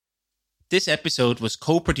This episode was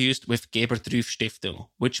co-produced with Gebert Rüff Stiftung,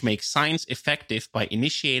 which makes science effective by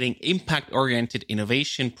initiating impact-oriented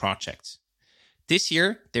innovation projects. This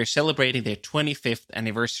year, they're celebrating their 25th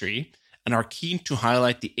anniversary and are keen to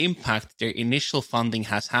highlight the impact their initial funding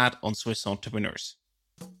has had on Swiss entrepreneurs.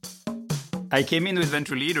 I came in with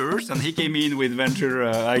Venture Leaders and he came in with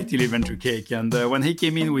Venture Kick. And when he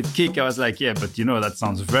came in with Kick, I was like, yeah, but that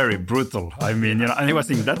sounds very brutal. I mean, and he was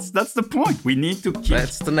thinking, that's the point. We need to kick.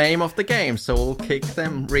 That's the name of the game. So we'll kick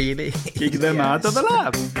them really. Kick them out of the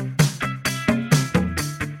lab.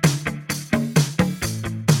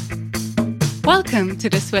 Welcome to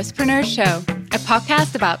the Swisspreneur Show, a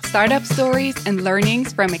podcast about startup stories and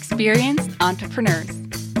learnings from experienced entrepreneurs.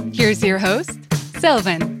 Here's your host,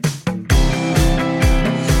 Sylvan.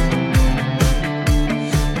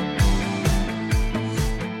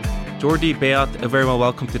 Jordi, Beat, a very well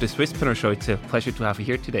welcome to the Swisspreneur Show. It's a pleasure to have you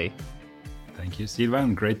here today. Thank you,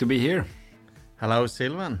 Sylvan. Great to be here. Hello,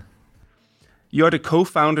 Sylvan. You are the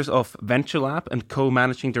co-founders of Venture Lab and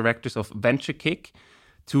co-managing directors of Venture Kick,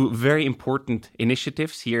 two very important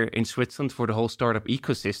initiatives here in Switzerland for the whole startup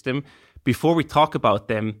ecosystem. Before we talk about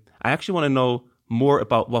them, I actually want to know more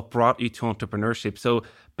about what brought you to entrepreneurship. So,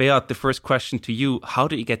 Beat, the first question to you, how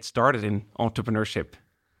did you get started in entrepreneurship?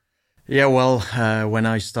 Yeah, well, when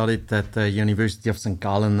I studied at the University of St.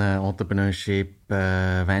 Gallen, entrepreneurship,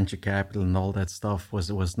 venture capital and all that stuff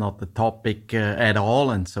was not the topic at all.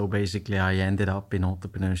 And so basically I ended up in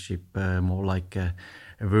entrepreneurship more like a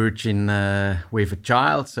virgin with a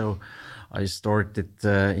child. So I started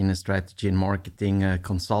in a strategy and marketing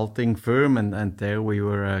consulting firm. And there we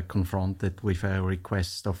were confronted with a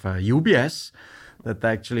request of UBS that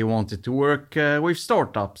actually wanted to work with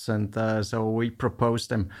startups. And so we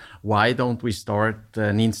proposed them, why don't we start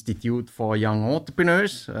an institute for young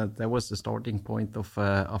entrepreneurs? That was the starting point of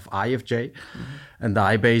IFJ. Mm-hmm. And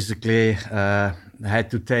I basically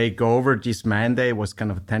had to take over this mandate. It was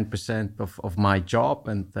kind of 10% of my job.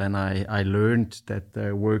 And then I learned that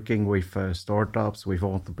working with startups, with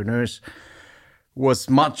entrepreneurs, was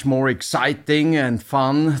much more exciting and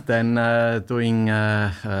fun than doing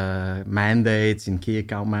mandates in key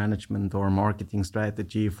account management or marketing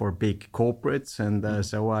strategy for big corporates. And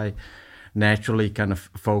so I naturally kind of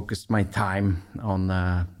focused my time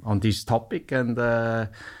on this topic. And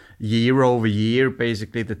year over year,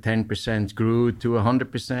 basically the 10% grew to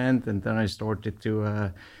 100%. And then I started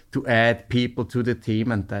to add people to the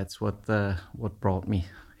team. And that's what brought me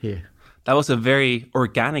here. That was a very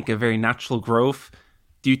organic, a very natural growth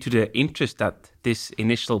due to the interest that this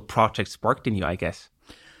initial project sparked in you, I guess.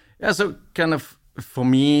 Yeah, so kind of for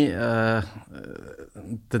me, the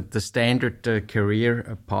standard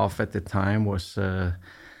career path at the time was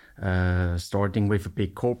starting with a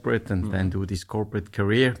big corporate and then do this corporate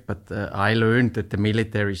career. But I learned that the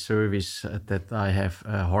military service that I have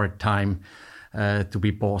a hard time to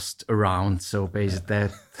be bossed around. So basically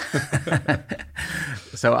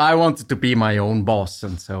so I wanted to be my own boss.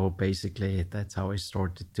 And so basically that's how I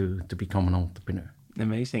started to become an entrepreneur.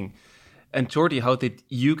 Amazing. And Jordi, how did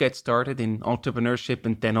you get started in entrepreneurship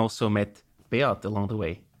and then also met Beat along the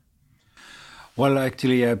way? Well,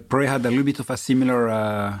 actually, I probably had a little bit of a similar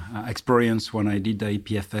experience when I did the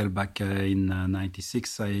EPFL back in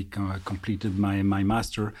 96. I completed my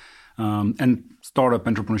master. And startup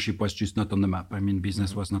entrepreneurship was just not on the map. I mean,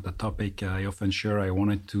 business was not a topic. I often share I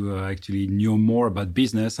wanted to actually know more about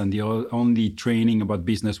business, and the only training about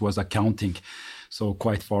business was accounting. So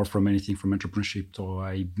quite far from anything from entrepreneurship. So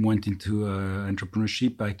I went into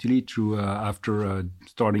entrepreneurship actually through after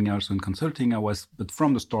starting also in consulting. But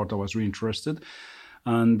from the start, I was really interested.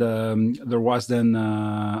 And there was then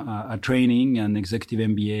a training, an executive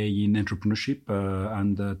MBA in entrepreneurship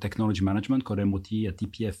and technology management called MOT at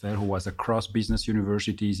EPFL, who was across business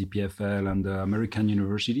universities, EPFL and American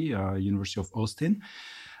University, University of Austin.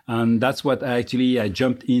 And that's what I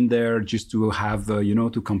jumped in there just to have,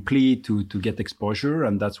 to complete, to get exposure.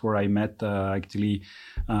 And that's where I met my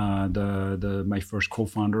first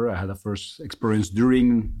co-founder. I had a first experience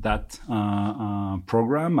during that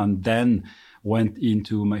program, and then went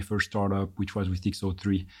into my first startup, which was with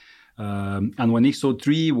X03. And when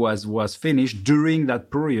X03 was finished, during that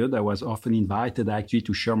period, I was often invited actually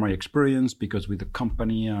to share my experience because with the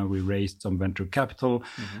company, we raised some venture capital.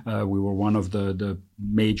 Mm-hmm. We were one of the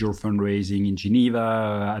major fundraising in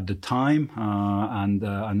Geneva at the time, and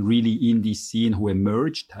really in this scene who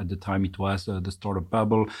emerged. At the time, it was the startup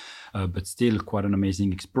bubble, but still quite an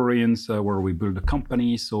amazing experience where we built a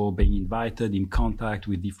company. So being invited in contact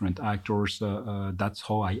with different actors, that's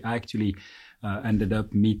how I actually ended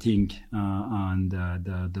up meeting on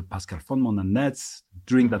the Pascal Fondement and Nets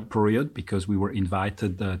during that period, because we were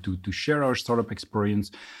invited to share our startup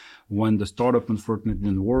experience. When the startup unfortunately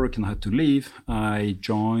didn't work and I had to leave, I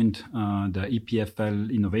joined the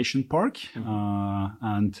EPFL Innovation Park,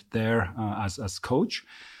 and there as coach.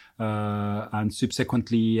 And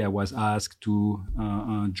subsequently, I was asked to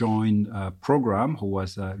join a program who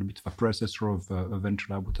was a little bit of a predecessor of a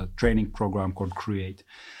venture lab with a training program called Create.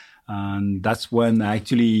 And that's when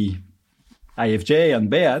actually IFJ and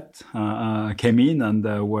Beat came in, and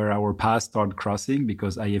where our paths started crossing,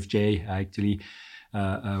 because IFJ actually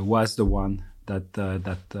was the one that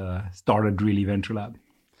started really Venture Lab.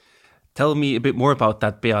 Tell me a bit more about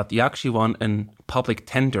that, Beat. You actually won a public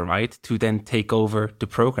tender, right, to then take over the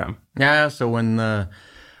program? Yeah, so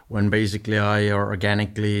when basically I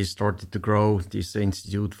organically started to grow this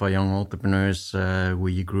Institute for Young Entrepreneurs,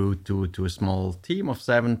 we grew to a small team of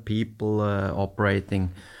 7 people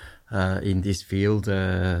operating in this field,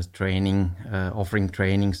 offering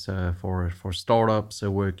trainings for startups,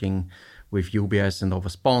 working with UBS and other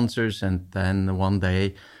sponsors. And then one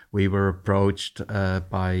day we were approached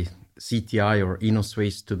by CTI or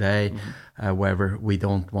InnoSwiss today, whether we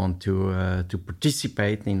don't want to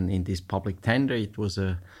participate in this public tender. It was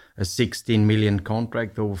a 16 million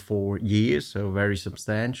contract over 4 years, so very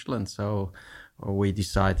substantial. And so we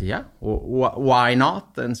decided, why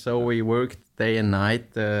not? And so we worked day and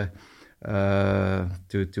night to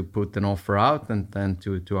put an offer out, and then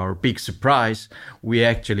to our big surprise, we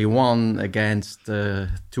actually won against 2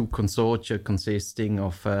 consortia consisting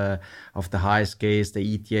of the highest case, the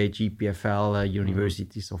ETH, GPFL,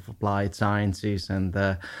 Universities of Applied Sciences, and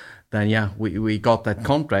then we got that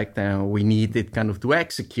contract, and we needed kind of to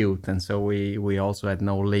execute, and so we also had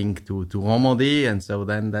no link to Romandie, and so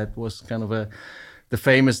then that was kind of the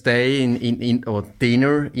famous day or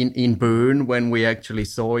dinner in Bern, when we actually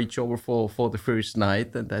saw each other for the first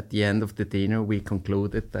night. And at the end of the dinner, we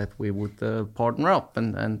concluded that we would partner up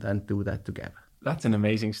and do that together. That's an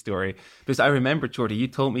amazing story. Because I remember, Jordi, you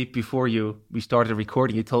told me before we started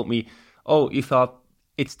recording, you told me, you thought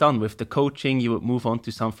it's done with the coaching, you would move on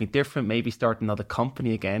to something different, maybe start another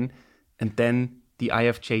company again. And then the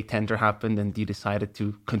IFJ tender happened and you decided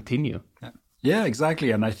to continue. Yeah,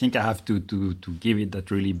 exactly. And I think I have to give it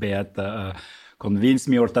that really Beat convinced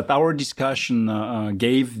me, or that our discussion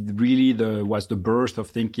gave really was the burst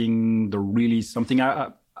of thinking, the really something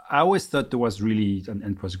I always thought there was really, and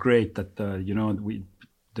it was great that,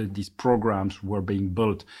 these programs were being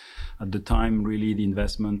built at the time. Really, the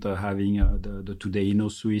investment having the today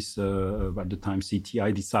InnoSwiss, at the time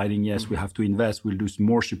CTI, deciding, yes, we have to invest, we'll do some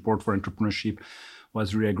more support for entrepreneurship,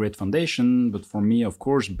 was really a great foundation. But for me, of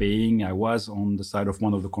course, I was on the side of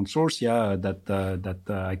one of the consortia that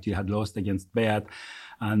actually had lost against Beat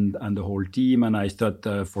and the whole team. And I thought,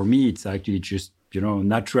 for me, it's actually just,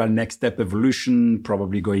 natural next step evolution,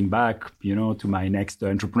 probably going back, to my next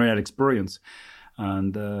entrepreneurial experience.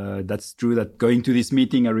 And that's true that going to this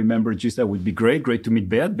meeting, I remember just that would be great to meet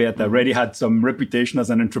Beat. Beat already had some reputation as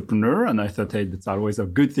an entrepreneur. And I thought, hey, that's always a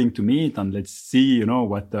good thing to meet. And let's see,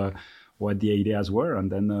 what the ideas were.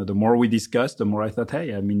 And then the more we discussed, the more I thought,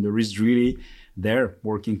 hey, there is really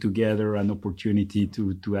working together an opportunity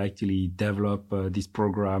to actually develop this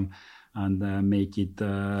program and make it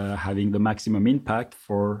having the maximum impact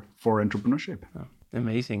for entrepreneurship. Oh,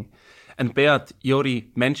 amazing. And Beat,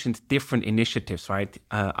 Jori mentioned different initiatives, right?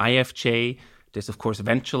 IFJ, there's of course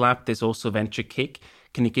Venture Lab, there's also Venture Kick.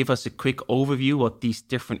 Can you give us a quick overview what these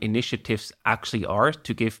different initiatives actually are,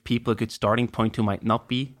 to give people a good starting point who might not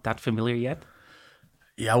be that familiar yet?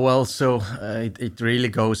 Yeah, well, so it really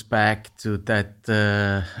goes back to that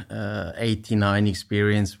 89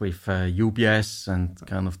 experience with UBS, and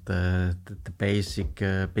kind of the basic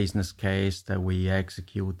business case that we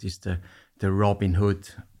execute is the Robin Hood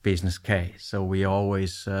business case. So we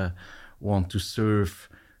always want to serve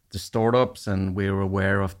the startups, and we're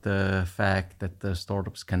aware of the fact that the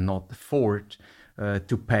startups cannot afford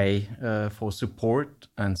to pay for support.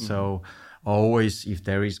 And so always, if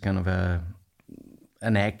there is kind of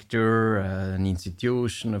an actor, an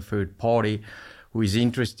institution, a third party who is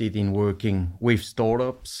interested in working with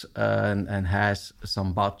startups and has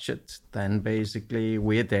some budget, then basically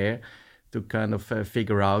we're there to kind of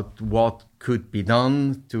figure out what could be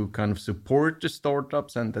done to kind of support the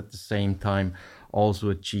startups, and at the same time also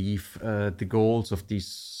achieve the goals of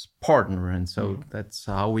this partner. And so that's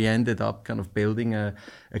how we ended up kind of building a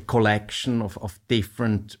collection of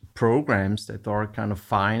different programs that are kind of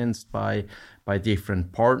financed by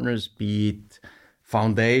different partners, be it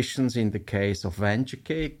foundations in the case of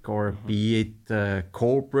VentureKick, or be it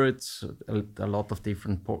corporates, a lot of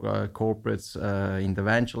different corporates in the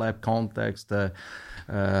Venture Lab context,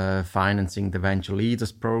 financing the Venture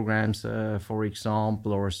Leaders programs, for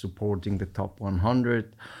example, or supporting the top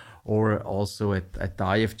 100, or also at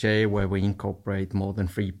IFJ, where we incorporate more than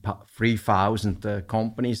 3,000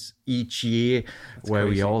 companies each year. That's where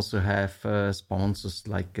crazy. We also have sponsors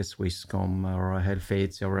like a Swisscom or a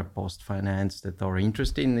Helvetia or a PostFinance that are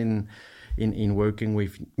interested in working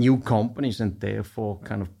with new companies, and therefore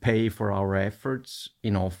kind of pay for our efforts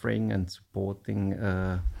in offering and supporting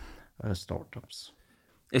startups.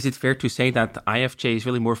 Is it fair to say that IFJ is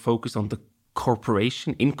really more focused on the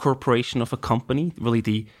incorporation of a company, really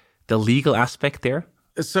the legal aspect there?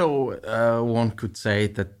 So one could say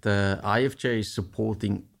that IFJ is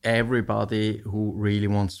supporting everybody who really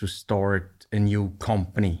wants to start a new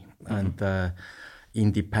company, and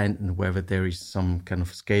independent whether there is some kind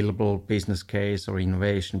of scalable business case or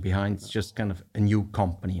innovation behind. It's just kind of a new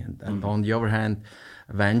company. And on the other hand,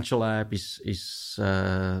 Venture Lab is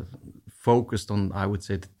focused on, I would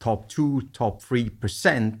say, the top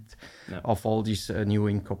 3% of all these new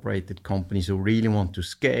incorporated companies who really want to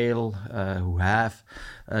scale, who have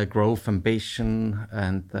growth ambition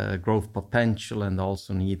and growth potential, and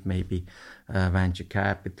also need maybe venture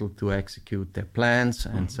capital to execute their plans.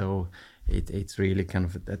 And so it's really kind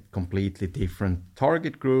of a completely different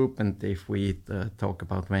target group. And if we talk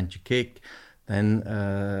about VentureKick, then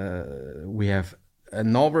we have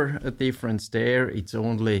another difference there. It's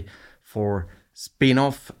only for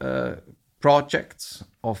spin-off projects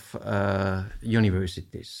of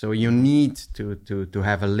universities. So you need to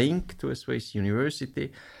have a link to a Swiss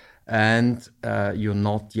university, and you're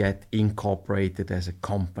not yet incorporated as a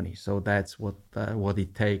company. So that's what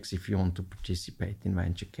it takes if you want to participate in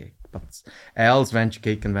VentureKick. But else,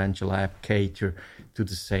 VentureKick and Venture Lab cater to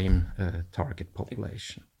the same target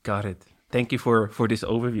population. Got it. Thank you for this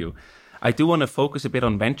overview. I do want to focus a bit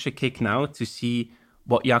on VentureKick now to see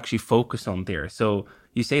what you actually focus on there. So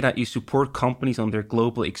you say that you support companies on their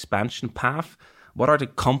global expansion path. What are the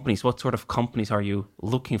companies? What sort of companies are you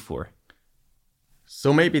looking for?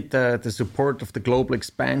 So maybe the support of the global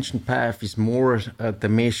expansion path is more the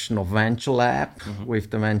mission of Venture Lab with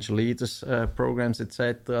the Venture Leaders programs,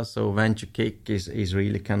 etc. So VentureKick is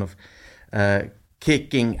really kind of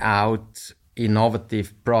kicking out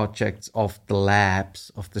innovative projects of the labs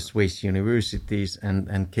of the Swiss universities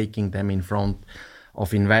and kicking them in front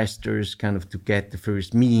of investors, kind of to get the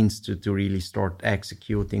first means to really start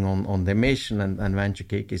executing on their mission. And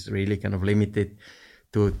VentureKick is really kind of limited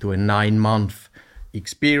to a 9-month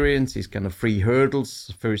experience. Is kind of 3 hurdles.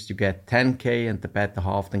 First you get 10K, and the better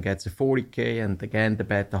half then gets a 40K, and again the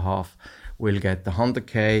better half will get the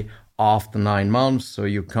 100K after 9 months. So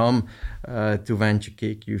you come to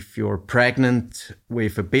VentureKick if you're pregnant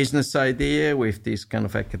with a business idea, with this kind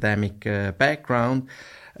of academic background.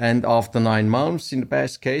 And after 9 months, in the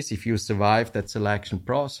best case, if you survive that selection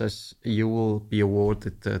process, you will be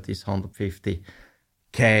awarded this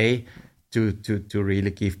 150K to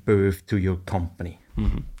really give birth to your company.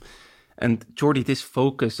 Mm-hmm. And Jordi, this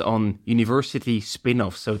focus on university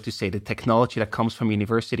spin-offs, so to say, the technology that comes from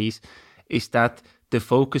universities, is that the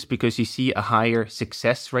focus because you see a higher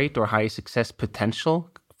success rate or higher success potential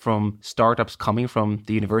from startups coming from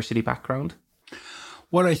the university background?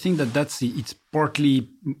 Well, I think it's partly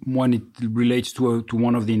when it relates to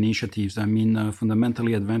one of the initiatives. I mean,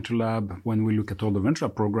 fundamentally at Venture Lab, when we look at all the Venture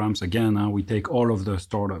Lab programs, again, we take all of the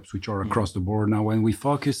startups, which are across the board. Now, when we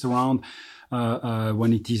focus around,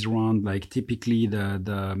 when it is around like typically the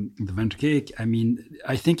VentureKick, I mean,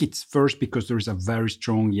 I think it's first because there is a very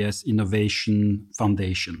strong, innovation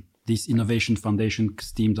foundation. This innovation foundation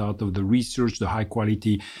stems out of the research, the high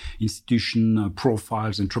quality institution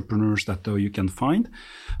profiles, entrepreneurs that you can find,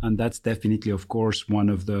 and that's definitely, of course, one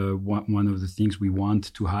of the things we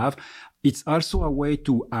want to have. It's also a way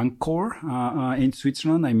to anchor in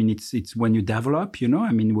Switzerland. I mean, it's when you develop,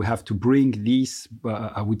 I mean, we have to bring this,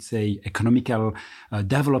 I would say, economical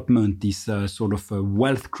development, this sort of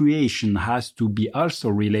wealth creation has to be also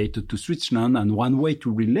related to Switzerland. And one way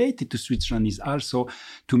to relate it to Switzerland is also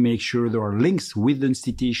to make sure there are links with the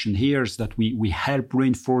institution here so that we help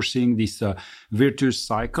reinforcing this virtuous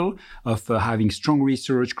cycle of having strong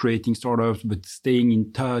research, creating startups, but staying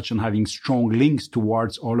in touch and having strong links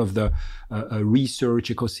towards all of the research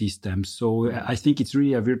ecosystem. So I think it's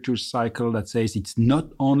really a virtuous cycle that says it's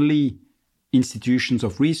not only institutions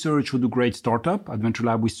of research who do great startup. At Venture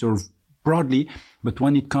Lab, we serve broadly. But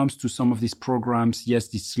when it comes to some of these programs, yes,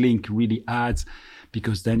 this link really adds,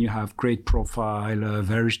 because then you have great profile,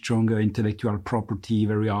 very strong intellectual property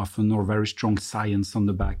very often, or very strong science on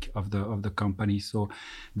the back of the company. So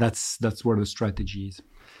that's where the strategy is.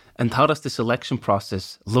 And how does the selection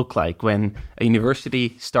process look like when a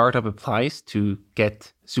university startup applies to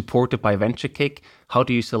get supported by VentureKick? How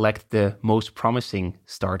do you select the most promising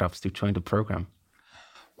startups to join the program?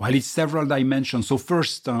 Well, it's several dimensions. So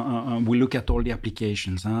first, we look at all the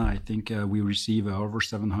applications. I think we receive over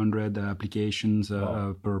 700 applications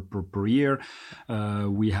per year.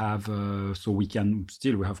 We have, so we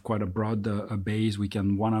have quite a broad base. We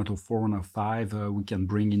can 1 out of 4, 1 out of 5, we can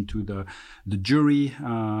bring into the jury.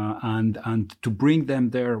 And to bring them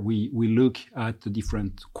there, we look at the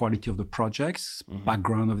different quality of the projects,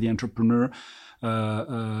 background of the entrepreneur,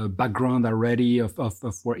 background already of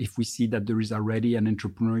where, if we see that there is already an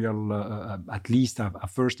entrepreneurial, at least a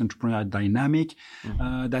first entrepreneurial dynamic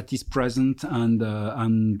that is present,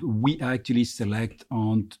 and we actually select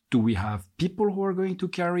on, do we have people who are going to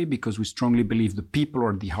carry, because we strongly believe the people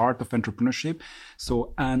are the heart of entrepreneurship.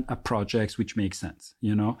 So, and a projects which make sense,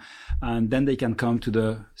 and then they can come to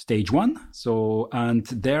the stage 1. So, and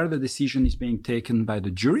there the decision is being taken by the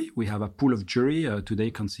jury. We have a pool of jury today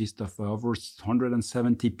consists of over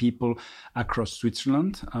 170 people across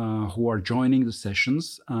Switzerland who are joining the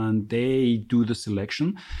sessions, and they do the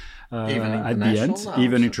selection at the end,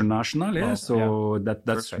 even international. Yeah. So that's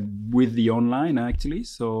perfect. With the online actually.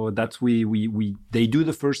 So that's they do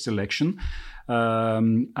the first selection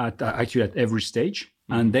at every stage,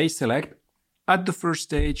 and they select. At the first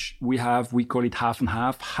stage, we call it half and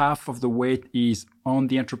half. Half of the weight is on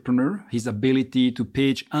the entrepreneur, his ability to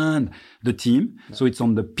pitch, and the team. So it's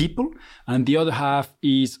on the people. And the other half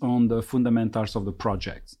is on the fundamentals of the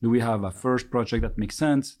project. Do we have a first project that makes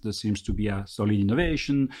sense? There seems to be a solid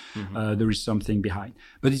innovation. There is something behind.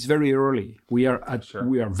 But it's very early. We are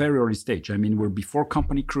very early stage. I mean, we're before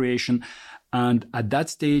company creation. And at that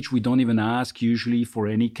stage, we don't even ask usually for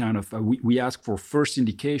any kind of, we ask for first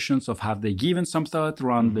indications of, have they given some thought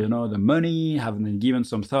around, the money? Have they given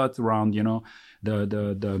some thought around,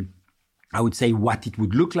 the I would say what it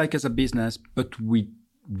would look like as a business, but we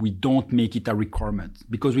don't make it a requirement,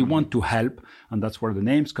 because we want to help. And that's where the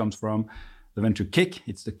names comes from. The VentureKick,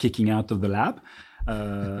 it's the kicking out of the lab.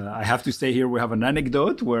 I have to say here, we have an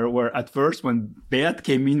anecdote where at first when Beat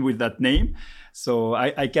came in with that name, so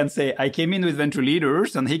I can say I came in with Venture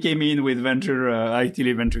Leaders and he came in with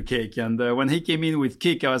VentureKick. And when he came in with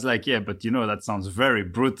Kick, I was like, yeah, but that sounds very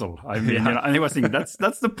brutal. I mean, and he was saying,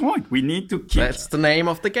 that's the point. We need to kick. That's the name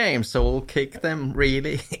of the game. So we'll kick them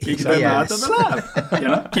really. Kick them out of the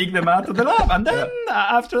lab. Kick them out of the lab. And then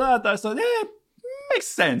after that, I thought, makes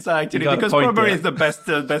sense actually, because probably is the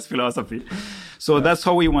best philosophy. So that's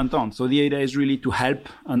how we went on. So the idea is really to help.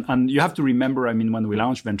 And you have to remember, I mean, when we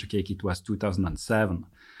launched VentureKick, it was 2007.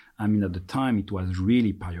 I mean, at the time, it was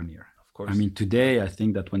really pioneer. Of course. I mean, today, I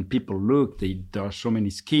think that when people look, there are so many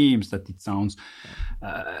schemes that it sounds,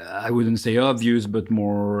 I wouldn't say obvious, but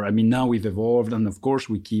more, I mean, now we've evolved. And of course,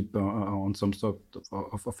 we keep on some sort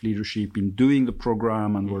of leadership in doing the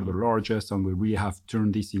program, and we're the largest, and we really have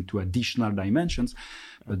turned this into additional dimensions.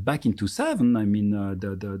 But back in 2007, I mean,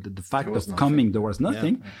 the fact of coming, there was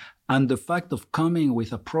nothing. Yeah. And the fact of coming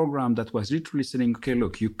with a program that was literally saying, okay,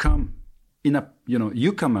 look, you come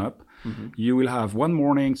up, you will have one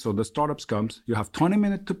morning. So the startups comes, you have 20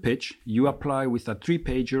 minutes to pitch, you apply with a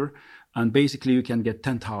 3-pager, and basically you can get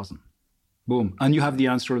 10,000. Boom. And you have the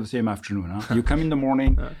answer the same afternoon. Huh? You come in the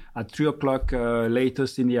morning at 3:00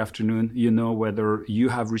 latest in the afternoon, whether you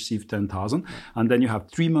have received 10,000, and then you have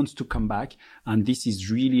 3 months to come back. And this is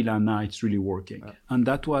really, it's really working. And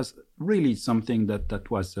that was really something that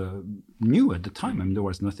was new at the time. I mean, there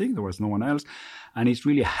was nothing, there was no one else. And it's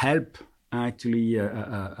really helped actually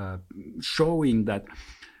showing that,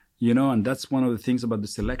 and that's one of the things about the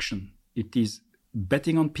selection. It is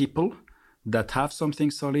betting on people that have something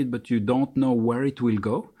solid, but you don't know where it will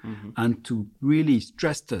go. And to really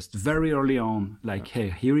stress test very early on, like, hey,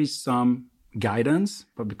 here is some guidance,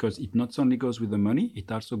 but because it not only goes with the money,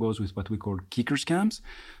 it also goes with what we call kicker scams.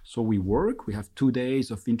 So we have 2 days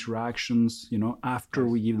of interactions, after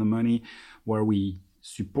we give the money, where we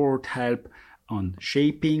support, help on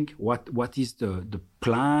shaping what is the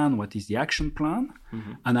plan, what is the action plan,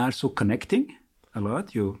 and also connecting a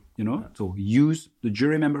lot, so use the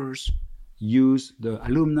jury members, use the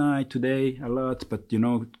alumni today a lot, but,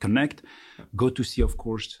 connect, go to see, of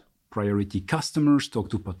course, priority customers, talk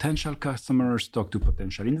to potential customers, talk to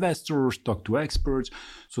potential investors, talk to experts,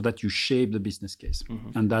 so that you shape the business case.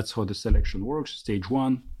 And that's how the selection works. Stage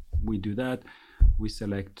 1, we do that. We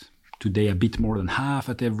select today a bit more than half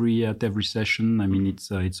at every session. I mean,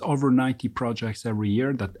 it's over 90 projects every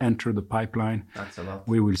year that enter the pipeline. That's a lot.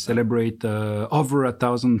 We will celebrate over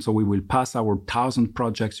 1,000, so we will pass our 1,000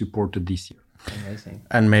 projects supported this year. Amazing.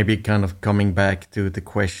 And maybe kind of coming back to the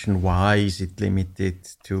question, why is it limited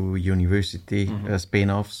to university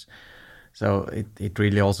spin-offs? So it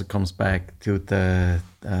really also comes back to the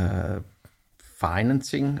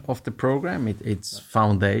financing of the program. It's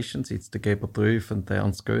foundations. It's the Gebhard Rüff and the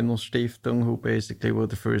Hans Gönnl Stiftung who basically were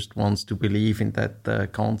the first ones to believe in that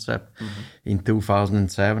concept in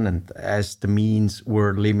 2007. And as the means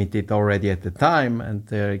were limited already at the time, and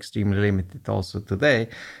they're extremely limited also today,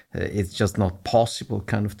 it's just not possible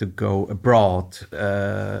kind of to go abroad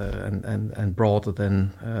and broader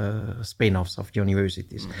than spin-offs of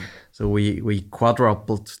universities. So we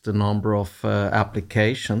quadrupled the number of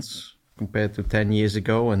applications compared to 10 years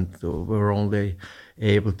ago, and we're only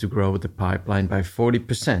able to grow the pipeline by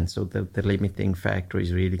 40%. So the limiting factor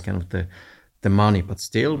is really kind of the money. But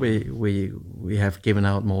still, we have given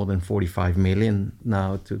out more than 45 million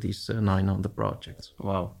now to these 900 projects.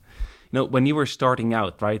 Wow. When you were starting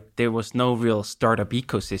out, right, there was no real startup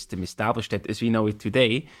ecosystem established as we know it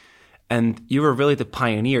today. And you were really the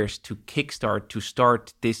pioneers to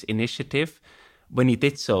start this initiative. When you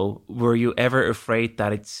did so, were you ever afraid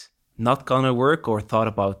that it's not gonna work, or thought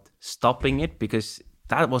about stopping it? Because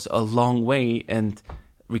that was a long way and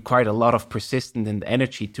required a lot of persistence and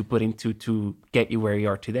energy to put into to get you where you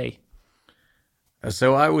are today.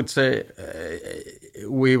 So I would say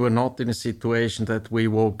we were not in a situation that we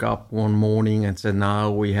woke up one morning and said, now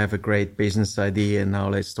we have a great business idea and now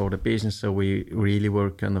let's start a business. So we really were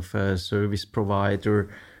kind of a service provider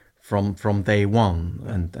from day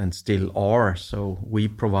one, and still are. So we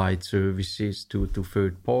provide services to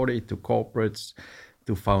third party, to corporates,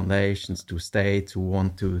 to foundations, to states who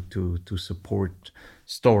want to support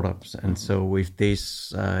startups. And so with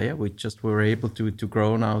this, we just were able to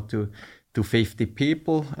grow now to 50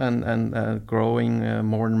 people and growing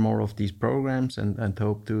more and more of these programs, and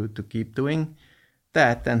hope to keep doing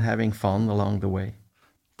that and having fun along the way.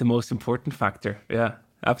 The most important factor. Yeah,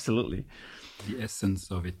 absolutely. The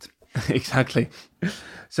essence of it. Exactly.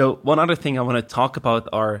 So one other thing I want to talk about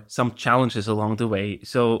are some challenges along the way.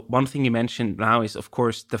 So one thing you mentioned now is, of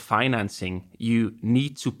course, the financing. You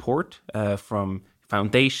need support from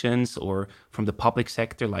foundations or from the public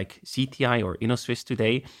sector like CTI or InnoSwiss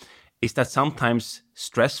today. Is that sometimes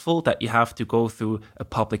stressful that you have to go through a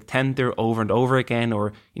public tender over and over again,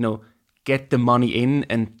 or, get the money in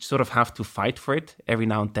and sort of have to fight for it every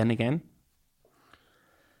now and then again?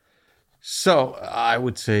 So I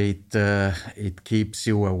would say it keeps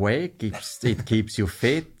you awake, it keeps you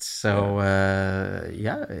fit. So I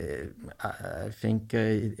think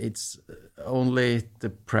it's only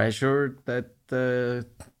the pressure that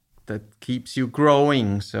keeps you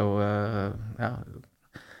growing. So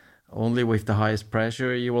only with the highest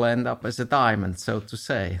pressure you will end up as a diamond, so to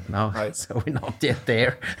say. No, right. So we're not yet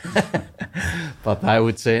there. But I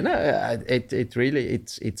would say it really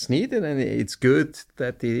it's needed, and it's good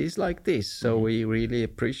that it is like this. So we really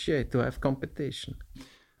appreciate to have competition.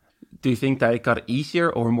 Do you think that it got easier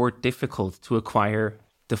or more difficult to acquire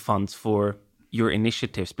the funds for your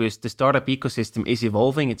initiatives? Because the startup ecosystem is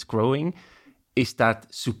evolving, it's growing. Is that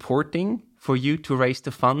supporting for you to raise the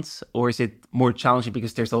funds, or is it more challenging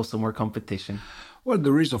because there's also more competition? Well,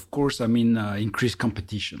 there is, of course, increased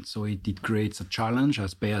competition. So it creates a challenge,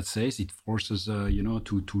 as Beat says. It forces,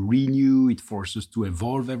 to renew. It forces to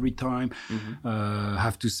evolve every time. I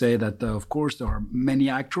have to say that, of course, there are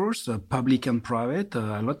many actors, public and private.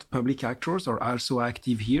 A lot of public actors are also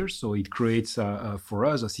active here. So it creates, for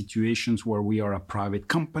us, situations where we are a private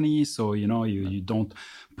company. So, you don't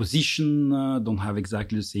position, don't have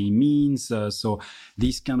exactly the same means. So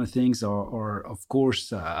these kind of things are of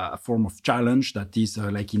course, a form of challenge that is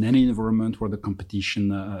like in any environment where the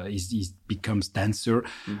competition becomes denser,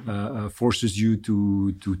 forces you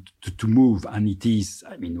to move. And it is,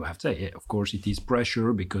 we have to say, of course, it is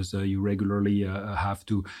pressure because you regularly have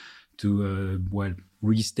to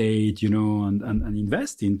restate, and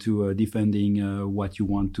invest into defending what you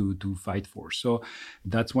want to fight for. So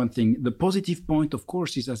that's one thing. The positive point, of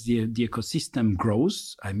course, is as the ecosystem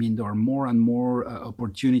grows, there are more and more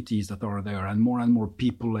opportunities that are there, and more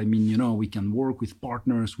people. We can work with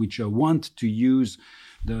partners which want to use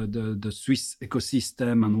the Swiss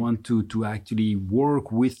ecosystem and want to actually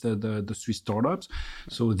work with the Swiss startups.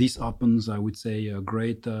 So this opens, I would say,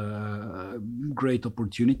 great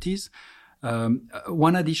opportunities.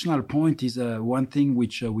 One additional point is one thing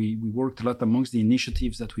which we worked a lot amongst the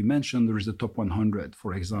initiatives that we mentioned. There is the top 100,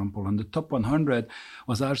 for example, and the top 100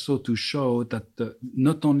 was also to show that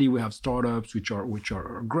not only we have startups which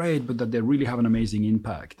are great, but that they really have an amazing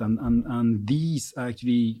impact, and these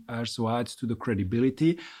actually also adds to the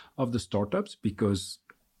credibility of the startups, because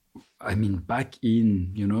I mean, back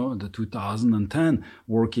in, the 2010,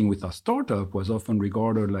 working with a startup was often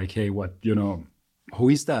regarded like, hey, who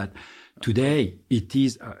is that? Today, it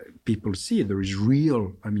is, people see there is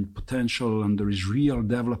real, potential, and there is real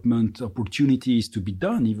development opportunities to be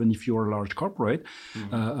done, even if you're a large corporate.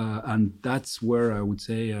 And that's where I would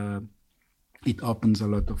say it opens a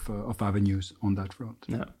lot of avenues on that front.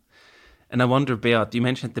 Yeah. And I wonder, Beat, you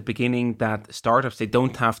mentioned at the beginning that startups, they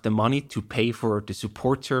don't have the money to pay for the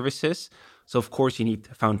support services. So, of course, you need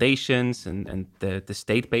foundations and the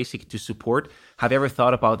state basically to support. Have you ever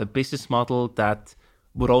thought about a business model that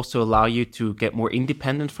would also allow you to get more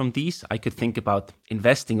independent from these? I could think about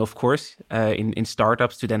investing, of course, in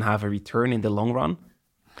startups to then have a return in the long run.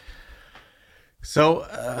 So,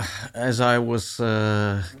 as I was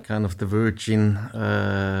kind of the virgin,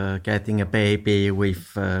 getting a baby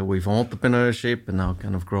with entrepreneurship, and now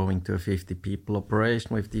kind of growing to a 50 people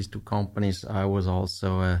operation with these two companies, I was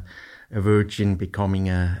also a virgin becoming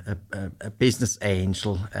a business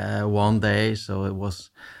angel one day. So it was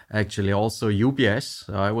actually also UBS.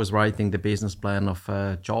 So I was writing the business plan of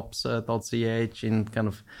jobs.ch in kind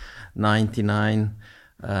of 99.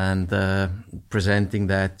 And presenting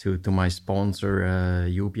that to my sponsor,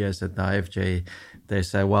 UBS at IFJ, they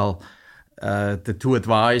say, well, the two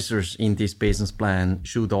advisors in this business plan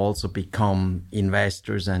should also become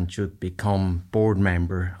investors and should become board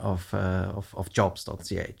member of jobs.ch.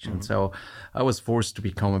 Mm-hmm. And so I was forced to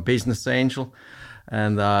become a business angel.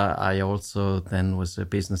 And I also then was a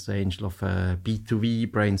business angel of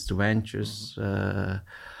B2V, Brains to Ventures.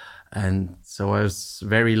 And so I was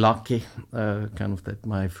very lucky, kind of that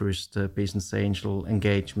my first business angel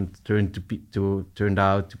engagement turned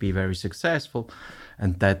out to be very successful,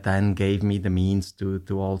 and that then gave me the means to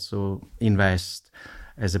also invest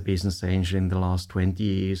as a business angel in the last 20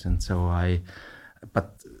 years. And so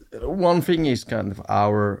but one thing is kind of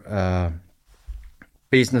our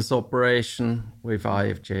business operation with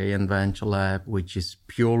IFJ and Venture Lab, which is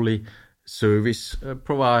purely service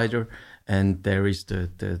provider. And there is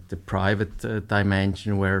the private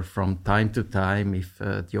dimension where from time to time, if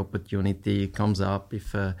the opportunity comes up,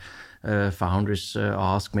 if founders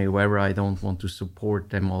ask me whether I don't want to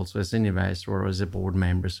support them also as an investor or as a board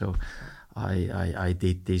member. So I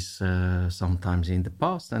did this sometimes in the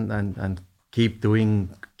past and keep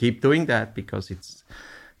doing that, because it's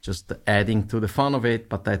just adding to the fun of it,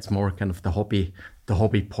 but that's more kind of the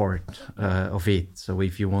hobby part of it. So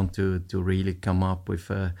if you want to really come up with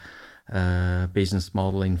a business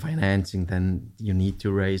model in financing, then you need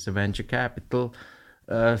to raise a venture capital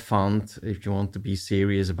fund if you want to be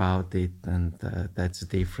serious about it, and that's a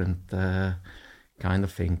different kind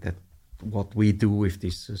of thing that what we do with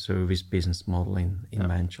this service business model in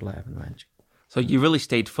Venture Lab and Venture. So you really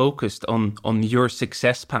stayed focused on your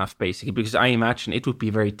success path, basically, because I imagine it would be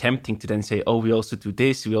very tempting to then say, oh, we also do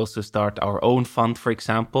this, we also start our own fund, for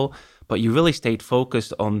example, but you really stayed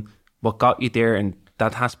focused on what got you there, and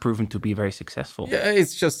that has proven to be very successful. Yeah,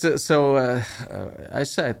 it's just I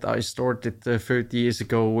said I started 30 years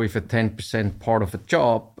ago with a 10% part of a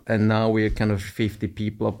job, and now we're kind of 50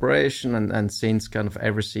 people operation, and since kind of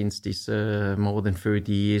ever since this more than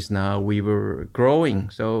 30 years now, we were growing.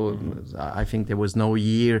 So I think there was no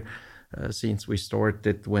year since we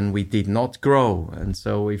started when we did not grow. And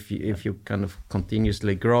so if you kind of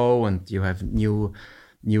continuously grow and you have new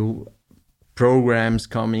programs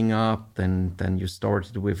coming up, then you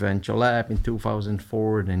started with Venture Lab in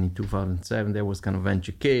 2004, then in 2007 there was kind of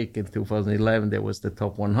Venture Kick, in 2011 there was the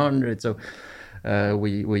top 100. So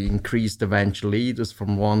we increased the venture leaders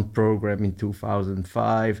from one program in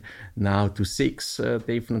 2005 now to 6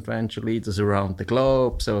 different venture leaders around the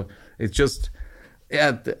globe. So it's just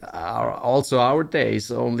our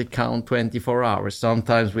days only count 24 hours.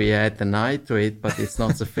 Sometimes we add the night to it, but it's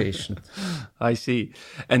not sufficient. I see.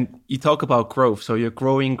 And you talk about growth. So you're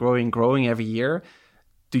growing every year.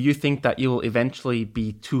 Do you think that you will eventually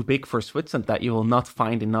be too big for Switzerland, that you will not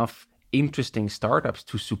find enough interesting startups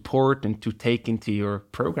to support and to take into your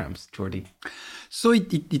programs, Jordi? So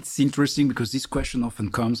it's interesting because this question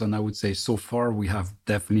often comes, and I would say so far we have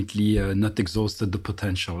definitely not exhausted the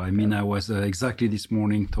potential. I mean, I was exactly this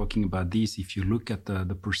morning talking about this. If you look at the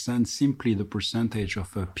percentage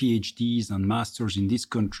of PhDs and masters in this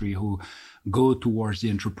country who go towards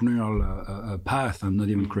the entrepreneurial path and not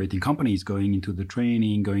even creating companies, going into the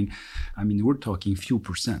training, we're talking few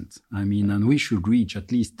percent. I mean, and we should reach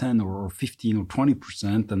at least 10 or 15 or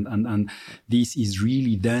 20%. And this is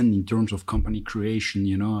really then in terms of company creation,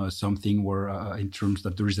 something where in terms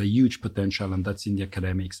that there is a huge potential, and that's in the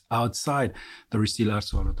academics. Outside, there is still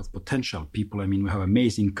also a lot of potential. People, we have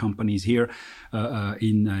amazing companies here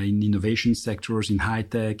in innovation sectors, in high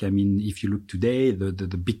tech. I mean, if you look today,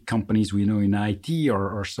 the big companies we know in IT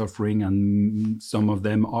are suffering, and some of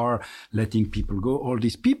them are letting people go. All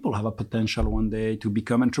these people have a potential one day to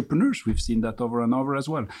become entrepreneurs. We've seen that over and over as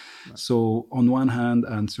well. Right. So on one hand,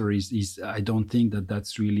 answer is I don't think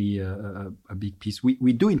that's really a big piece.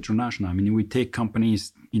 We do international. I mean, we take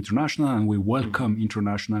companies international and we welcome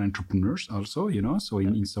international entrepreneurs also, so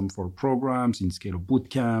in some for programs, in scale of boot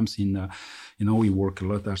camps, we work a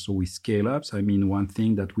lot also with scale ups. I mean, one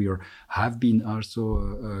thing that we have been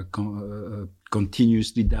also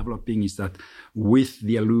continuously developing is that with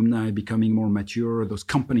the alumni becoming more mature, those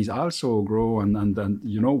companies also grow and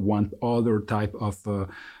want other type of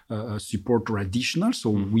support or additional, so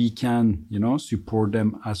we can support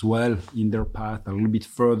them as well in their path a little bit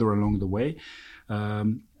further along the way.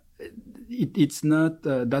 It's not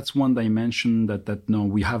that's one dimension that no,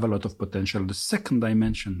 we have a lot of potential. The second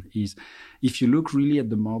dimension is if you look really at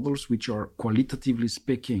the models which are qualitatively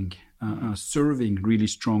speaking serving really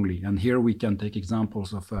strongly, and here we can take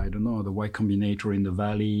examples of the Y Combinator in the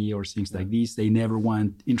Valley or things like this. They never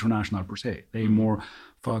went international per se. They more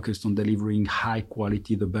focused on delivering high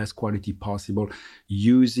quality, the best quality possible,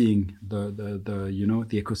 using the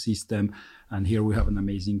ecosystem. And here we have an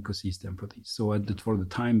amazing ecosystem for this. So for the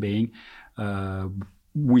time being,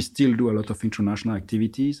 we still do a lot of international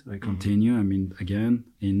activities. I continue. I mean, again,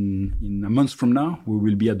 in a month from now, we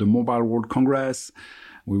will be at the Mobile World Congress.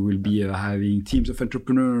 We will be having teams of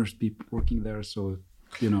entrepreneurs, people working there. So,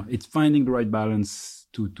 it's finding the right balance.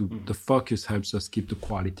 The focus helps us keep the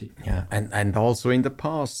quality. Yeah, and also in the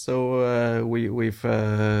past, so we've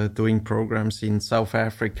doing programs in South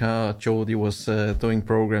Africa. Jody was doing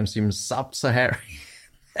programs in Sub-Saharan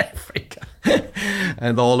Africa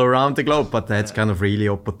and all around the globe. But that's kind of really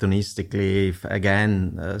opportunistically. If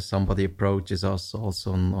again somebody approaches us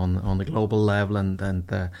also on the global level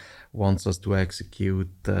and wants us to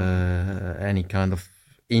execute any kind of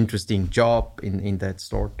interesting job in that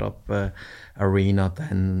startup arena,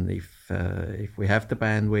 then if we have the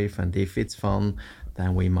bandwidth and if it's fun,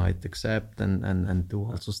 then we might accept and do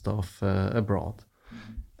also stuff abroad.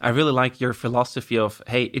 I really like your philosophy of,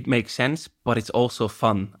 hey, it makes sense, but it's also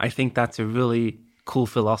fun. I think that's a really cool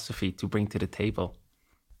philosophy to bring to the table.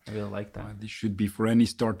 I really like that. This should be for any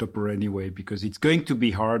startup or any way, because it's going to be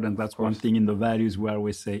hard, and that's one thing in the values where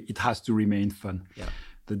we say it has to remain fun. Yeah.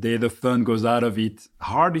 The day the fun goes out of it,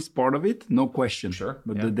 hard is part of it, no question. Sure.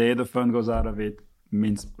 But the day the fun goes out of it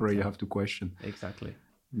means probably you have to question. Exactly.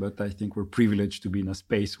 But I think we're privileged to be in a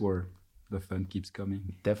space where the fun keeps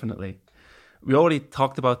coming. Definitely. We already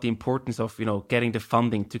talked about the importance of, getting the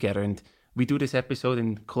funding together, and we do this episode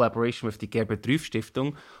in collaboration with the Gerbert Ruyff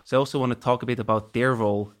Stiftung. So I also want to talk a bit about their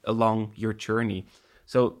role along your journey.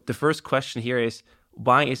 So the first question here is,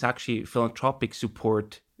 why is actually philanthropic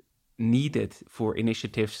support needed for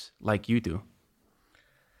initiatives like you do?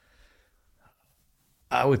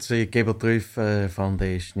 I would say Gerbert Ruyff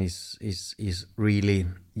Foundation is really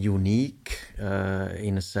unique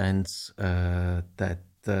in a sense that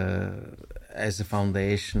as a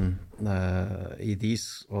foundation, it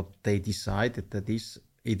is what they decided that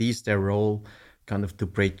it is their role kind of to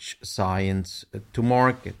bridge science to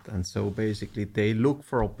market. And so basically they look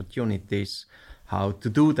for opportunities how to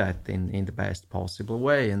do that in the best possible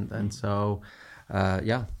way. And so,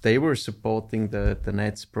 they were supporting the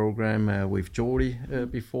NETS program with Jody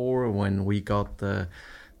before. When we got the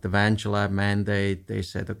Venture Lab mandate, they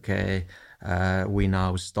said, okay, we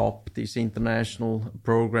now stop this international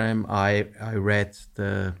program. I read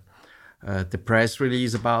the press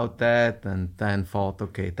release about that and then thought,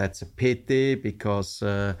 okay, that's a pity, because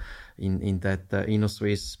in that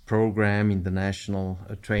InnoSwiss program, in the national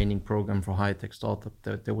training program for high-tech startup,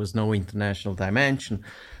 there was no international dimension.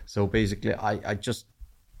 So basically, I just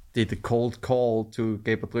did a cold call to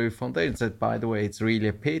Gerbert Ruyff Foundation and said, by the way, it's really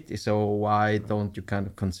a pity, so why don't you kind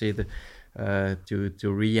of consider to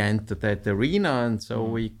re-enter that arena? And so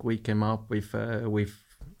we came up with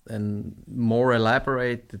more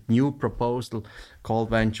elaborated new proposal called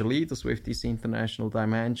Venture Leaders with this international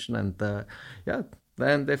dimension. And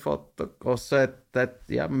then they thought or said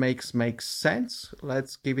that makes sense.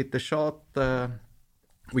 Let's give it a shot.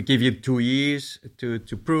 We give you 2 years to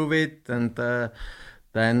prove it, and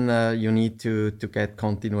then you need to get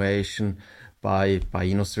continuation by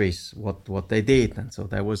InnoSwiss, what they did. And so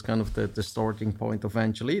that was kind of the starting point of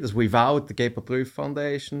Venture Leaders. Without the Gebhard Rüff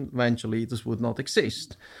Foundation, Venture Leaders would not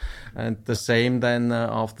exist. And the same then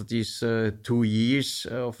after these 2 years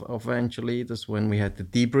of Venture Leaders, when we had the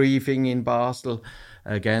debriefing in Basel,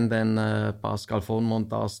 again then Pascal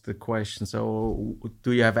Vonmont asked the question, so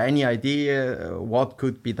do you have any idea what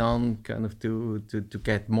could be done kind of to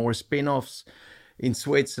get more spin-offs in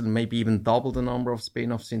Switzerland, maybe even double the number of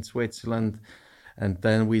spin-offs in Switzerland? And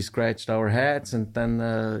then we scratched our heads and then,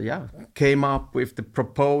 came up with the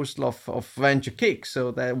proposal of Venture Kick.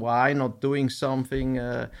 So that why not doing something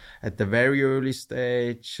at the very early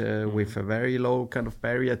stage with a very low kind of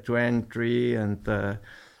barrier to entry, and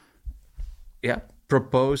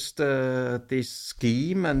proposed this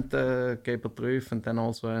scheme, and Gebhard Rüff and then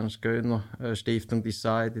also Ernst Göhner Stiftung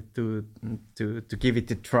decided to give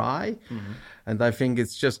it a try. And I think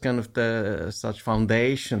it's just kind of such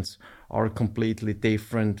foundations are completely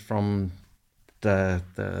different from the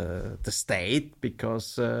state,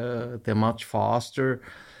 because they're much faster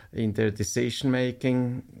in their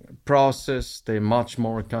decision-making process. They're much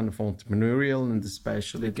more kind of entrepreneurial, and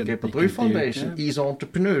especially the Gebhard Rüff Foundation is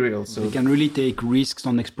entrepreneurial. So they can really take risks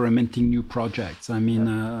on experimenting new projects. I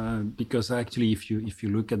mean, because actually, if you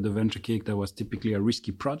look at the Venture Kick, that was typically a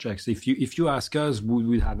risky project. So if you ask us, would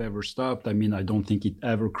we have ever stopped? I mean, I don't think it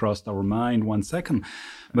ever crossed our mind 1 second.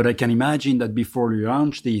 But I can imagine that before you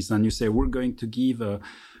launch this and you say, we're going to give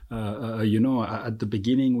at the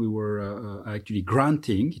beginning we were actually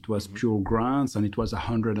granting. It was pure grants, and it was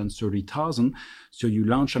 130,000. So you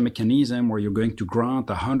launch a mechanism where you're going to grant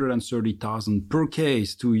 130,000 per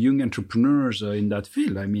case to young entrepreneurs in that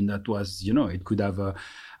field. I mean, that was, it could have,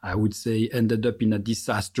 I would say, ended up in a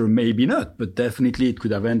disaster, maybe not, but definitely it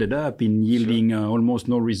could have ended up in yielding almost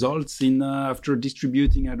no results in after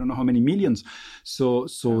distributing I don't know how many millions. So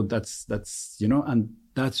that's and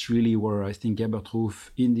that's really where I think Gebhard Rüff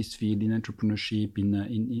in this field, in entrepreneurship,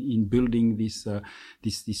 in building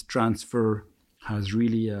this transfer has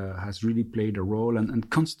really played a role, and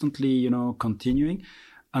constantly continuing.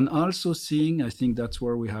 And also seeing, I think that's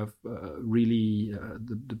where we have really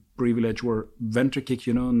the privilege where Venture Kick,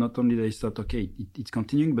 not only they thought, okay, it's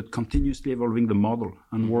continuing, but continuously evolving the model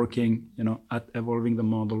and working, at evolving the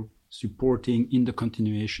model, supporting in the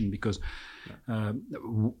continuation, because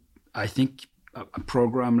I think a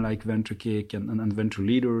program like Venture Kick and Venture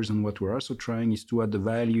Leaders, and what we're also trying is to add the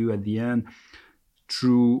value at the end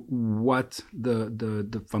through what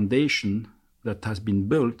the foundation that has been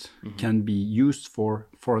built can be used for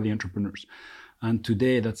the entrepreneurs. And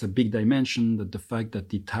today that's a big dimension, that the fact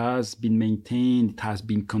that it has been maintained, it has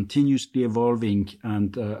been continuously evolving,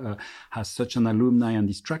 and has such an alumni and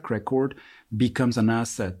this track record becomes an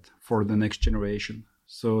asset for the next generation.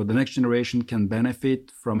 So the next generation can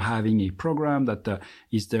benefit from having a program that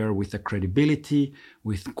is there with a credibility,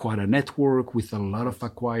 with quite a network, with a lot of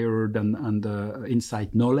acquired and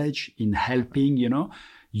insight knowledge in helping,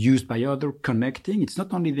 used by other, connecting. It's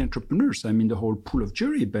not only the entrepreneurs. I mean, the whole pool of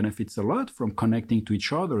jury benefits a lot from connecting to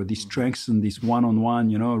each other. This strengthens this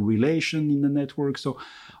one-on-one, relation in the network. So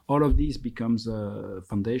all of these becomes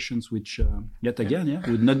foundations which,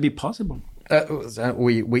 would not be possible.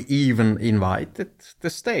 We even invited the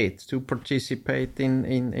state to participate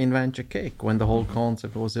in Venture Kick when the whole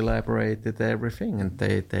concept was elaborated, everything, and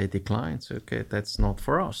they declined. So, okay, that's not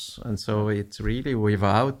for us. And so it's really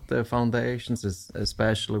without the foundations,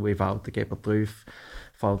 especially without the Gebhard Rüff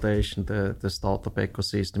Foundation, the startup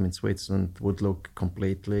ecosystem in Switzerland would look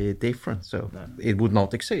completely different. So it would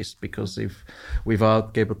not exist, because if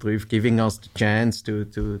without Gebhard Rüff giving us the chance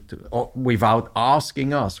or without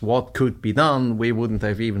asking us what could be done, we wouldn't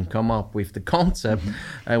have even come up with the concept.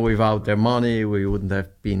 And without their money, we wouldn't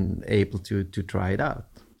have been able to try it out.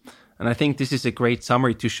 And I think this is a great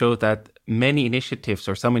summary to show that many initiatives,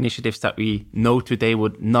 or some initiatives that we know today,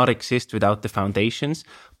 would not exist without the foundations.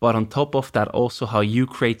 But on top of that, also how you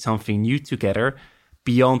create something new together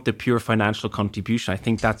beyond the pure financial contribution. I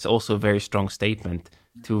think that's also a very strong statement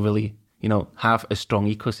to really, have a strong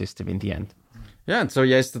ecosystem in the end. Yeah, and so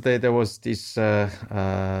yesterday there was this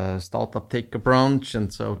startup ticker brunch,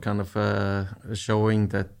 and so kind of showing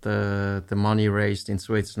that the money raised in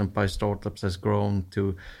Switzerland by startups has grown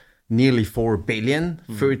to nearly 4 billion,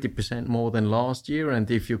 30% more than last year. And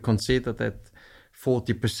if you consider that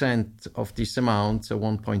 40% of this amount, so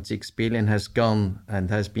 1.6 billion, has gone and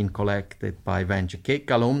has been collected by VentureKick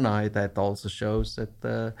alumni. That also shows that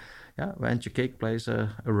VentureKick plays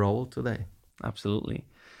a role today. Absolutely.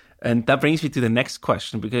 And that brings me to the next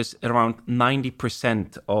question, because around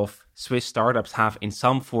 90% of Swiss startups have in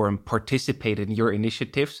some form participated in your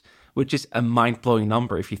initiatives, which is a mind-blowing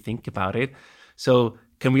number if you think about it. So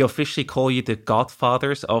can we officially call you the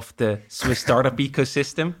godfathers of the Swiss startup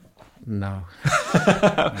ecosystem? No.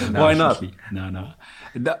 Why not? No.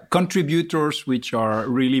 The contributors, which are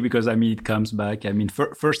really, because it comes back.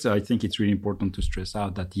 First, I think it's really important to stress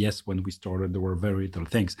out that yes, when we started, there were very little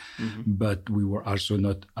things, but we were also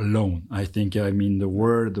not alone. I think, there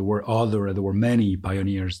were many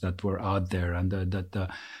pioneers that were out there and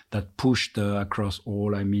that pushed across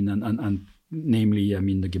all. And namely,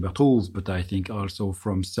 the Gebert rules, but I think also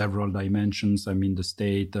from several dimensions. The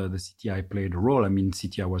state, the CTI played a role.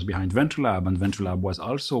 CTI was behind VentureLab, and VentureLab was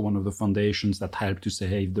also one of the foundations that helped to say,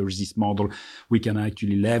 hey, if there is this model, we can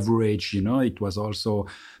actually leverage. It was also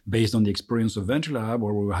based on the experience of VentureLab,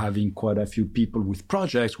 where we were having quite a few people with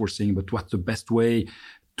projects were saying, but what's the best way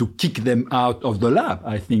to kick them out of the lab?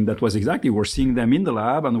 I think that was exactly, we're seeing them in the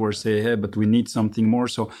lab and we're saying, hey, but we need something more.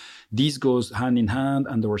 So this goes hand in hand,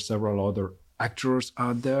 and there were several other actors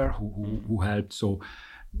out there who helped. So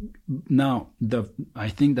now I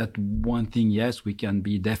think that one thing, yes, we can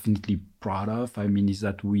be definitely proud of, is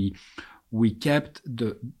that we kept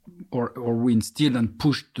or we instilled and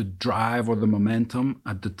pushed the drive or the momentum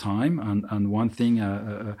at the time. And one thing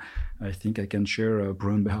I think I can share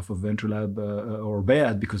on behalf of VentureLab or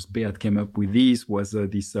Beat, because Beat came up with this, was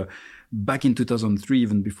this back in 2003,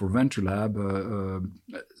 even before VentureLab,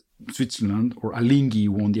 Switzerland or Alinghi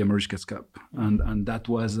won the America's Cup. And that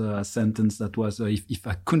was a sentence that was, if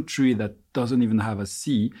a country that doesn't even have a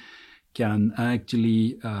sea can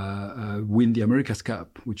actually win the America's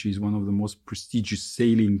Cup, which is one of the most prestigious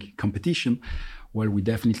sailing competition, well, we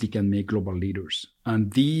definitely can make global leaders.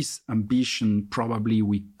 And this ambition, probably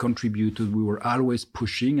we contributed, we were always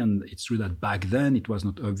pushing. And it's true that back then it was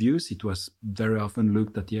not obvious. It was very often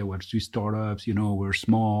looked at, we're Swiss startups, we're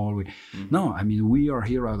small. No, we are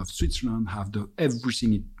here out of Switzerland, have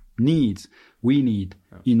everything we need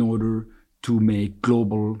in order to make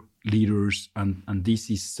global leaders. And this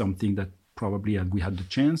is something that probably, and we had the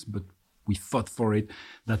chance, but we fought for it,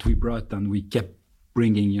 that we brought, and we kept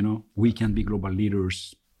bringing, we can be global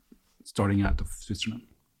leaders starting out of Switzerland.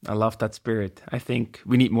 I love that spirit. I think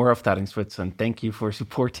we need more of that in Switzerland. Thank you for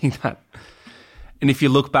supporting that. And if you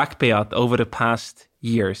look back, Beat, over the past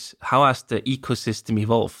years, how has the ecosystem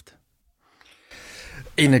evolved?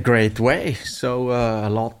 In a great way. So a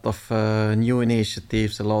lot of new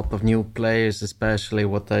initiatives, a lot of new players, especially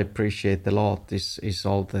what I appreciate a lot is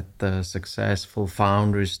all that successful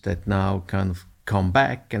founders that now kind of come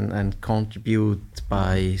back and contribute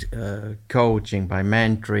by coaching, by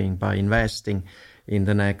mentoring, by investing in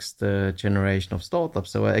the next generation of startups.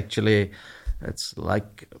 So actually, it's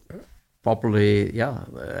like probably,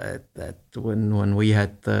 that when we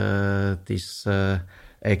had this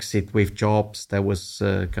exit with Jobs, that was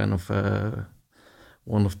kind of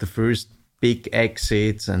one of the first big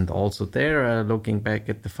exits. And also there, looking back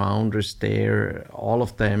at the founders there, all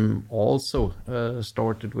of them also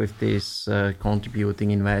started with this contributing,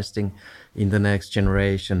 investing in the next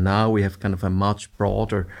generation. Now we have kind of a much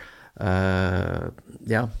broader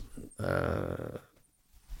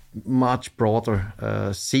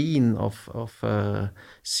scene of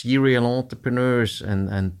serial entrepreneurs,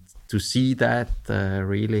 and to see that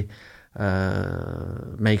really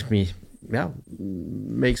makes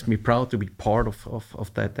me proud to be part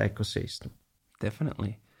of that ecosystem.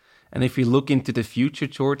 Definitely. And if we look into the future,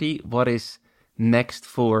 Jordi, what is next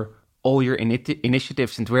for all your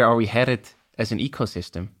initiatives, and where are we headed as an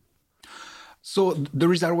ecosystem? So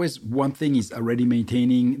there is always one thing is already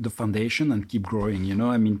maintaining the foundation and keep growing.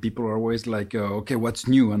 People are always like, okay, what's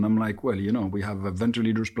new? And I'm like, well, we have a Venture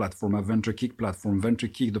Leaders platform, a VentureKick platform.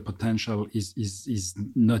 VentureKick, the potential is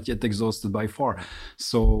not yet exhausted by far.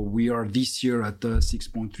 So we are this year at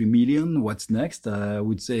 6.3 million. What's next? I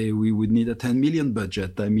would say we would need a 10 million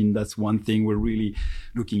budget. That's one thing we're really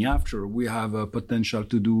looking after. We have a potential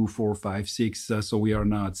to do 4, 5, 6. So we are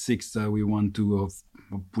now at 6. We want to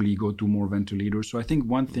hopefully go to more Venture Leaders. So I think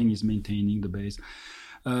one thing is maintaining the base.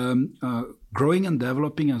 growing and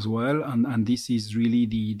developing as well. And this is really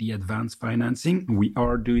the advanced financing. We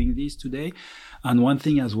are doing this today. And one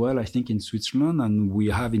thing as well, I think in Switzerland, and we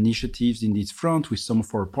have initiatives in this front with some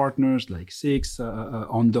of our partners like SIX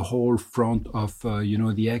on the whole front of,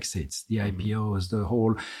 the exits, the IPOs, the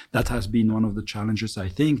whole, that has been one of the challenges I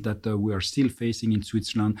think that we are still facing in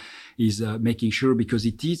Switzerland is making sure, because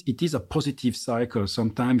it is a positive cycle.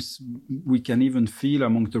 Sometimes we can even feel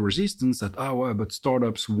among the resistance that, but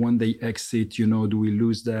startups, when they exit, do we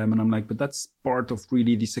lose them? And I'm like, but that's part of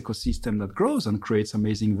really this ecosystem that grows and creates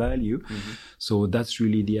amazing value. Mm-hmm. So that's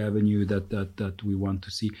really the avenue that we want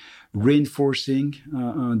to see. Reinforcing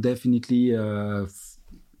definitely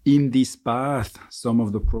in this path some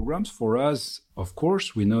of the programs. For us, of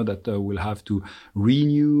course, we know that we'll have to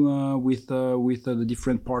renew with the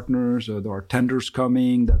different partners. There are tenders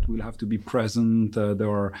coming that will have to be present. There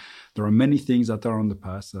are many things that are on the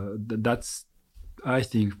path. That's, I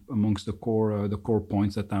think, amongst the core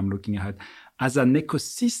points that I'm looking at. As an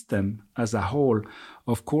ecosystem as a whole,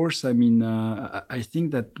 of course, I mean, I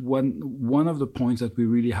think that one of the points that we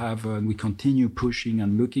really have and we continue pushing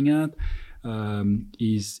and looking at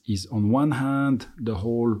is on one hand, the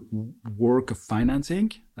whole work of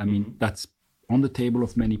financing. I mean, that's on the table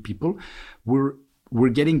of many people. We're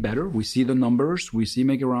getting better. We see the numbers, we see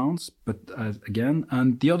mega rounds, but again,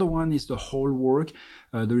 and the other one is the whole work.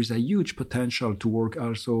 There is a huge potential to work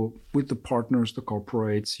also with the partners, the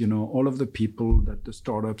corporates, all of the people that the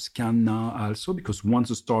startups can now also, because once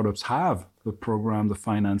the startups have the program, the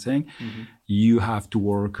financing, you have to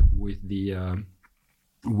work with the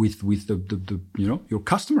your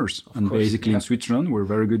customers. Of course, basically in Switzerland we're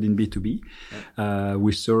very good in B2B.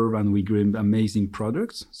 We serve and we give amazing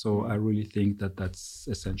products, so I really think that that's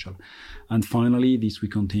essential. And finally, this we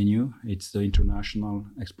continue, it's the international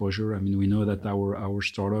exposure. I mean, we know that our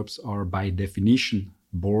startups are by definition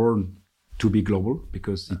born to be global,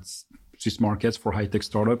 because it's Swiss markets for high-tech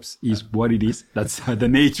startups is what it is. That's the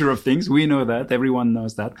nature of things. We know that, everyone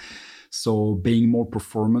knows that. So being more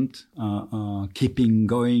performant, keeping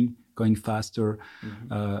going faster,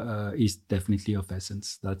 is definitely of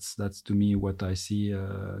essence. That's to me what I see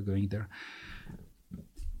going there.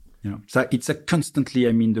 So it's a constantly.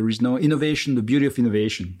 I mean, there is no innovation. The beauty of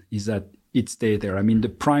innovation is that it stays there. I mean, the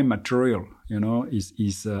prime material,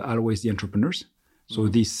 is always the entrepreneurs. So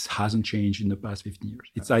this hasn't changed in the past 15 years.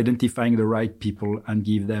 It's identifying the right people and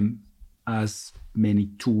give them as many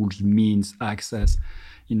tools, means, access,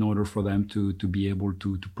 in order for them to be able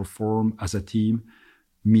to perform as a team,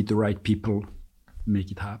 meet the right people, make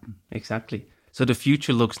it happen. Exactly. So the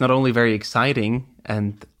future looks not only very exciting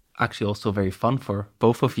and actually also very fun for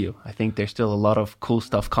both of you. I think there's still a lot of cool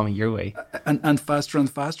stuff coming your way. And faster and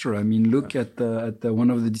faster. I mean, look at one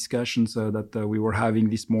of the discussions that we were having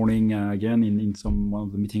this morning, again, in one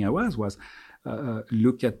of the meeting I was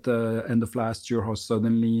look at the end of last year, how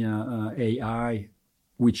suddenly AI,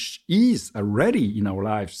 which is already in our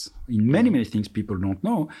lives, in many, many things people don't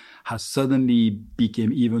know, has suddenly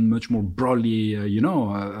become even much more broadly,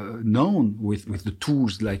 known with the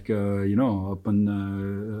tools like, so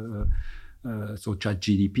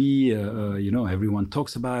ChatGPT, everyone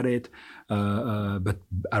talks about it, but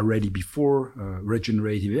already before,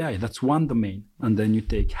 regenerative AI, that's one domain. And then you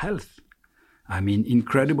take health. I mean,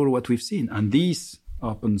 incredible what we've seen. And this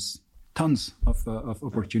opens tons of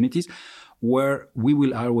opportunities where we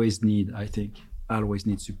will always need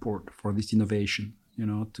support for this innovation,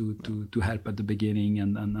 to help at the beginning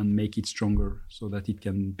and make it stronger so that it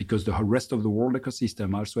can, because the rest of the world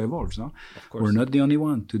ecosystem also evolves. No? Of course. We're not the only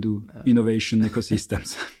one to do innovation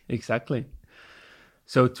ecosystems. Exactly.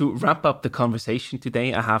 So to wrap up the conversation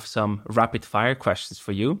today, I have some rapid fire questions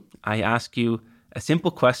for you. I ask you a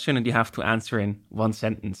simple question and you have to answer in one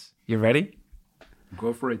sentence. You ready?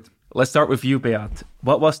 Go for it. Let's start with you, Beat.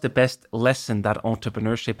 What was the best lesson that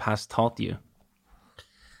entrepreneurship has taught you?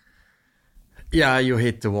 Yeah, you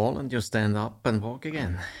hit the wall and you stand up and walk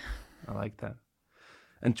again. I like that.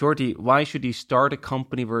 And Jordi, why should you start a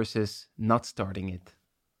company versus not starting it?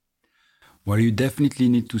 Well, you definitely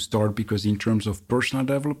need to start, because in terms of personal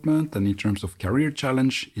development and in terms of career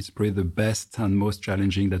challenge, it's probably the best and most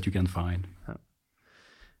challenging that you can find.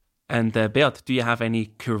 And Beat, do you have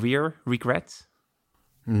any career regrets?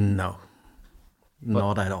 No,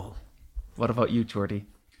 not at all. What about you, Jordi?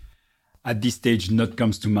 At this stage, not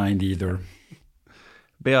comes to mind either.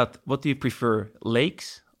 Beat, what do you prefer,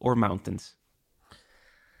 lakes or mountains?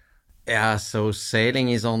 Yeah, so sailing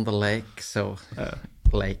is on the lake, so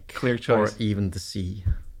lake. Clear choice. Or even the sea.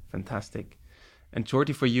 Fantastic. And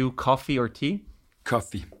Jordi, for you, coffee or tea?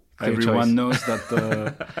 Coffee. Clear Everyone choice. Knows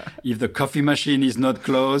that if the coffee machine is not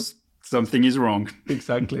closed, something is wrong.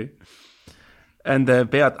 Exactly. And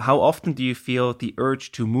Beat, how often do you feel the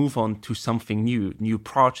urge to move on to something new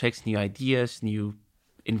projects, new ideas, new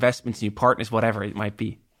investments, new partners, whatever it might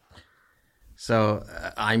be? So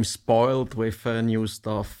I'm spoiled with new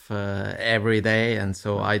stuff every day, and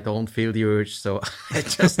so I don't feel the urge. So I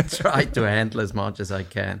just try to handle as much as I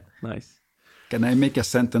can. Nice. Can I make a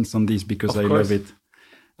sentence on this because I love it?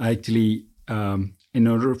 Actually, in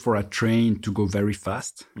order for a train to go very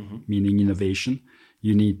fast, meaning innovation,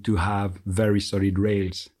 you need to have very solid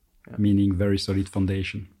rails, meaning very solid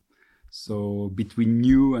foundation. So between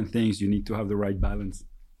new and things, you need to have the right balance.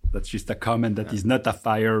 That's just a comment that is not a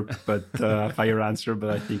fire answer, but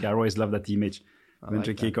I think I always love that image.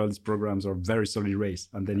 Venture Kick, all these programs are very solid rails,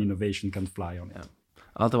 and then innovation can fly on it.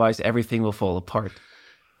 Otherwise, everything will fall apart.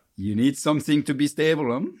 You need something to be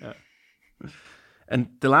stable, huh? Yeah. And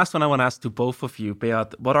the last one I want to ask to both of you,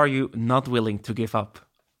 Beat, what are you not willing to give up?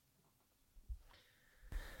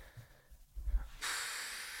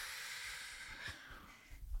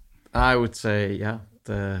 I would say,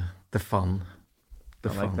 the fun.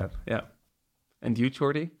 I like that, yeah. And you,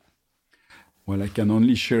 Jordi? Well, I can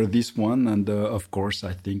only share this one. And of course,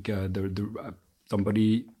 I think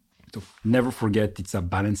somebody to never forget it's a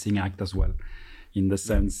balancing act as well. In the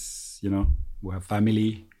sense, we have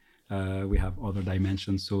family, we have other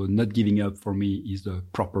dimensions. So not giving up for me is the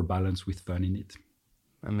proper balance with fun in it.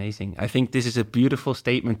 Amazing. I think this is a beautiful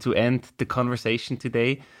statement to end the conversation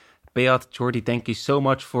today. Beat, Jordi, thank you so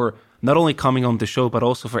much for not only coming on the show, but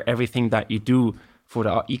also for everything that you do for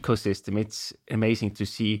the ecosystem. It's amazing to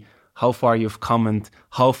see how far you've come and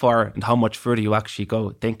how far and how much further you actually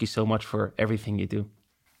go. Thank you so much for everything you do.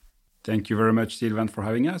 Thank you very much, Sylvain, for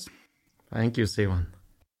having us. Thank you, Sylvain.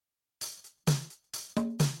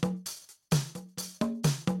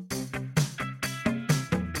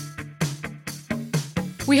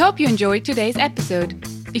 We hope you enjoyed today's episode.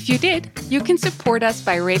 If you did, you can support us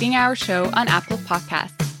by rating our show on Apple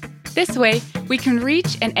Podcasts. This way, we can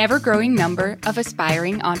reach an ever-growing number of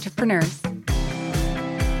aspiring entrepreneurs.